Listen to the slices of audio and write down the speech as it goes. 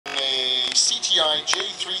CTI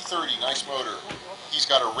J330, nice motor. He's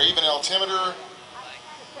got a Raven altimeter.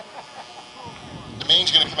 The main's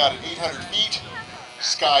going to come out at 800 feet.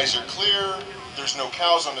 Skies are clear. There's no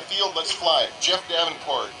cows on the field. Let's fly it. Jeff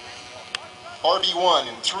Davenport. RB1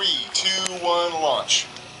 in 3, 2, 1, launch.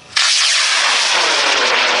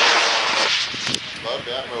 Love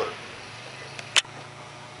that motor.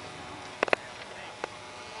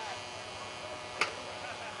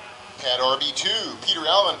 Pad RB2, Peter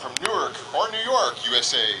Allen from Newark, or New York,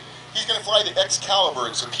 USA. He's going to fly the Excalibur.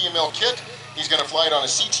 It's a PML kit. He's going to fly it on a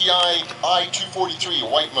CTI I-243, a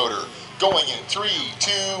white motor. Going in 3,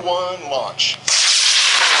 2, 1, launch.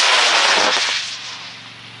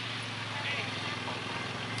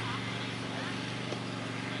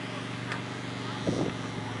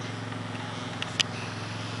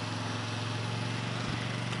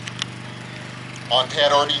 On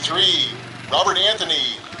pad RB3, Robert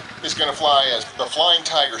Anthony is going to fly as the Flying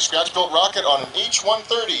Tiger scratch-built rocket on an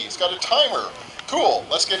H-130. It's got a timer. Cool.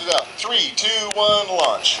 Let's get it up. 3, 2, 1,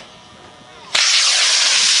 launch.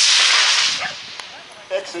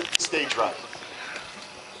 Exit stage right.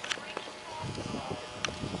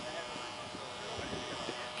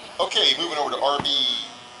 Okay, moving over to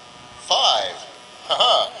RB5.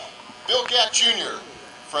 Bill Gatt Jr.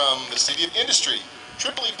 from the City of Industry.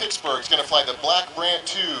 Tripoli, Pittsburgh is going to fly the Black Brant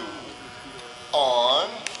 2 on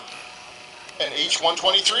an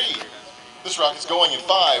H-123. This rocket's going in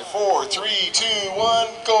 5, 4, 3, 2, 1,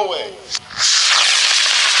 go away.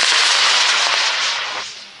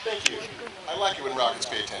 Thank you. I like it when rockets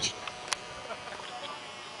pay attention.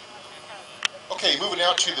 Okay, moving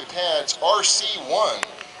out to the pads, RC1.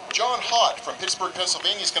 John Hott from Pittsburgh,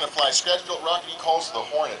 Pennsylvania is going to fly a scratch-built rocket he calls the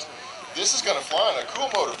Hornet. This is going to fly on a cool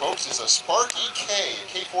motor, folks. It's a Sparky K, a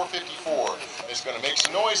K454. It's going to make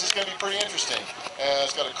some noise. It's going to be pretty interesting.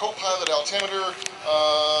 It's got a co-pilot altimeter.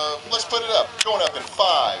 Let's put it up. Going up in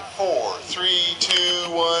 5, 4, 3,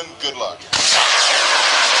 2, 1. Good luck.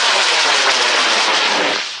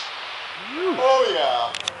 Oh,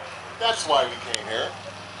 yeah. That's why we came here.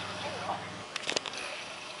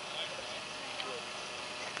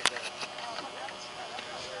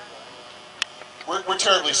 We're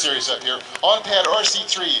terribly serious up here. On pad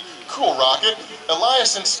RC3, cool rocket.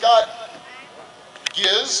 Eliason Scott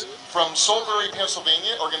Giz from Solebury,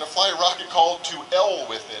 Pennsylvania, are going to fly a rocket called To L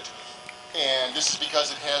with it. And this is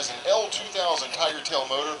because it has an L2000 Tiger Tail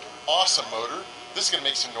motor. Awesome motor. This is going to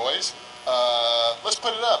make some noise. Let's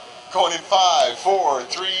put it up. Going in 5, 4,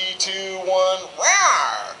 3, 2, 1.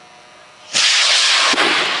 Rawr!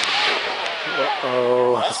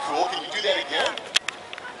 Uh-oh. That's cool. Can you do that again?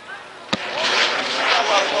 A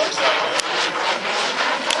lot of bugs out there.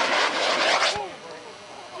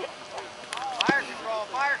 Fire control,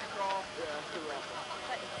 fire control.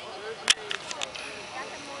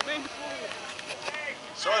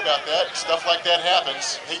 Sorry about that. Stuff like that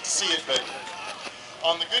happens. Hate to see it, but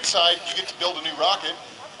on the good side, you get to build a new rocket.